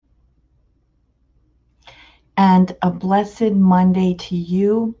and a blessed Monday to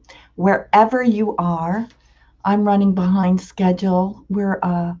you, wherever you are. I'm running behind schedule. We're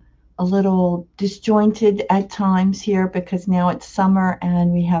a little disjointed at times here because now it's summer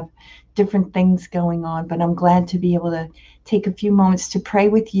and we have different things going on. But I'm glad to be able to take a few moments to pray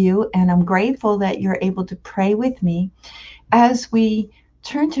with you. And I'm grateful that you're able to pray with me as we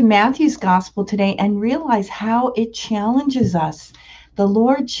turn to Matthew's gospel today and realize how it challenges us. The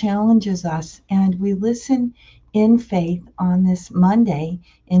Lord challenges us, and we listen in faith on this Monday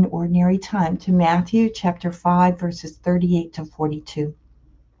in ordinary time to Matthew chapter 5, verses 38 to 42.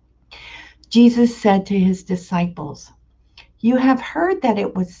 Jesus said to his disciples, "You have heard that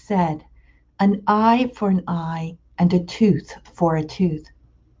it was said, an eye for an eye and a tooth for a tooth.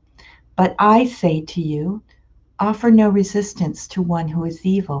 But I say to you, offer no resistance to one who is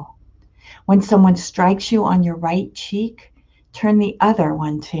evil. When someone strikes you on your right cheek, turn the other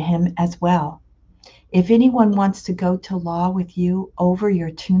one to him as well. If anyone wants to go to law with you over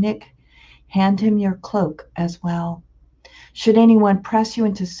your tunic, hand him your cloak as well. Should anyone press you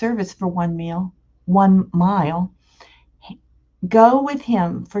into service for 1 mile, go with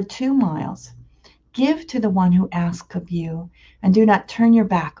him for 2 miles. Give to the one who asks of you, and do not turn your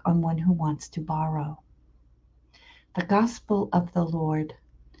back on one who wants to borrow." The gospel of the Lord.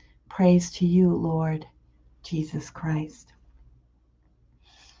 Praise to you, Lord Jesus Christ.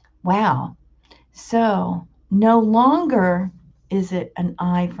 Wow. So no longer is it an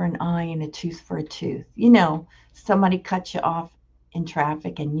eye for an eye and a tooth for a tooth. Somebody cuts you off in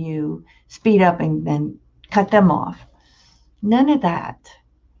traffic and you speed up and then cut them off. None of that.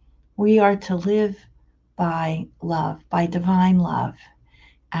 We are to live by love, by divine love.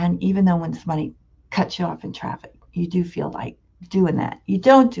 And even though when somebody cuts you off in traffic, you do feel like doing that, you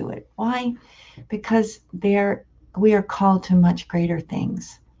don't do it. Why? Because we are called to much greater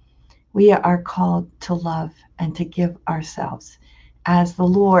things. We are called to love and to give ourselves as the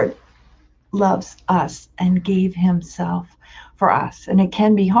Lord loves us and gave himself for us. And it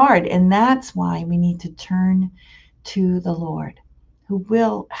can be hard. And that's why we need to turn to the Lord who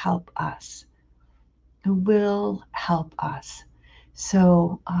will help us, who will help us.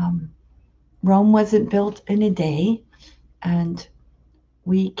 So Rome wasn't built in a day, and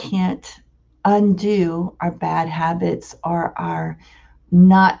we can't undo our bad habits or our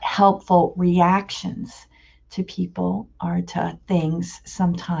not helpful reactions to people or to things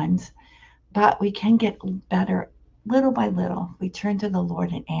sometimes, but we can get better little by little. We turn to the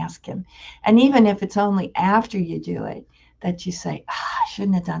Lord and ask him. And even if it's only after you do it that you say, I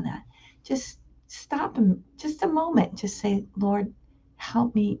shouldn't have done that, just stop him just a moment. Just say, Lord,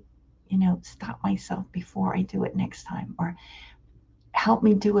 help me, stop myself before I do it next time, or help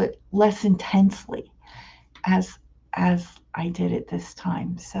me do it less intensely as I did it this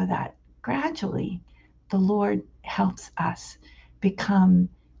time, so that gradually the Lord helps us become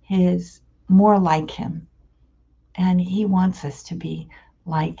more like him. And he wants us to be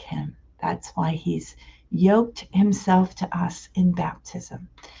like him. That's why he's yoked himself to us in baptism,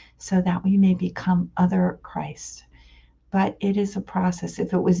 so that we may become other Christ. But it is a process.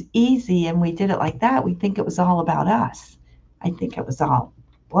 If it was easy and we did it like that, we'd think it was all about us. I think it was all,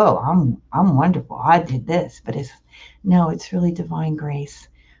 whoa, I'm wonderful, I did this. But it's really divine grace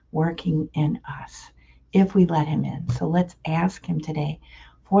working in us if we let him in. So let's ask him today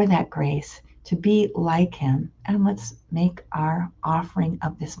for that grace to be like him, and let's make our offering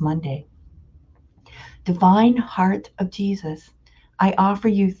of this Monday. Divine Heart of Jesus, I offer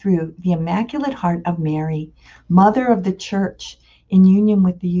you through the Immaculate Heart of Mary, Mother of the Church, in union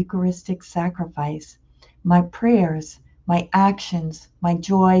with the Eucharistic sacrifice, my prayers, my actions, my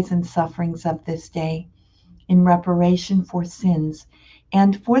joys and sufferings of this day, in reparation for sins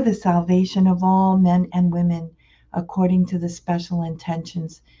and for the salvation of all men and women, according to the special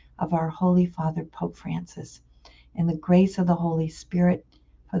intentions of our Holy Father, Pope Francis, in the grace of the Holy Spirit,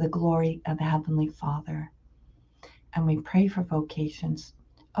 for the glory of the Heavenly Father. And we pray for vocations.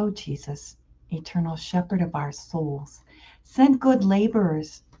 O Jesus, eternal shepherd of our souls, send good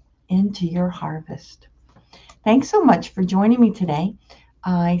laborers into your harvest. Thanks so much for joining me today.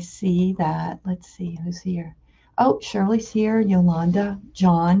 I see that, let's see, who's here? Oh, Shirley's here, Yolanda,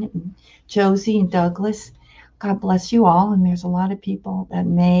 John, Josie, and Douglas. God bless you all. And there's a lot of people, that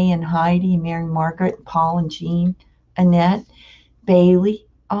May and Heidi, Mary Margaret, Paul and Jean, Annette, Bailey,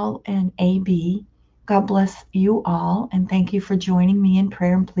 all, and AB. God bless you all, and thank you for joining me in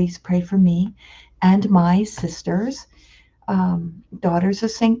prayer. And please pray for me and my sisters, daughters of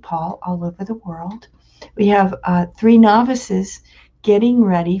St. Paul all over the world. We have 3 novices getting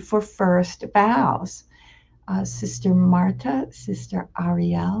ready for first vows. Sister Marta, Sister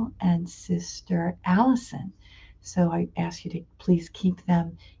Ariel, and Sister Allison. So I ask you to please keep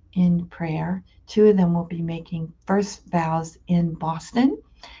them in prayer. Two of them will be making first vows in Boston,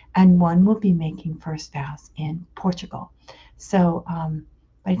 and one will be making first vows in Portugal. So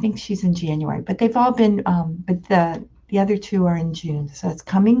I think she's in January, but they've all been, but the other two are in June. So it's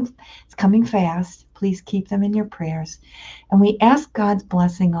coming fast. Please keep them in your prayers. And we ask God's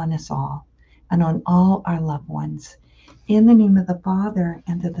blessing on us all and on all our loved ones. In the name of the Father,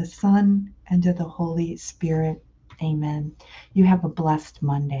 and of the Son, and of the Holy Spirit. Amen. You have a blessed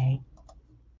Monday.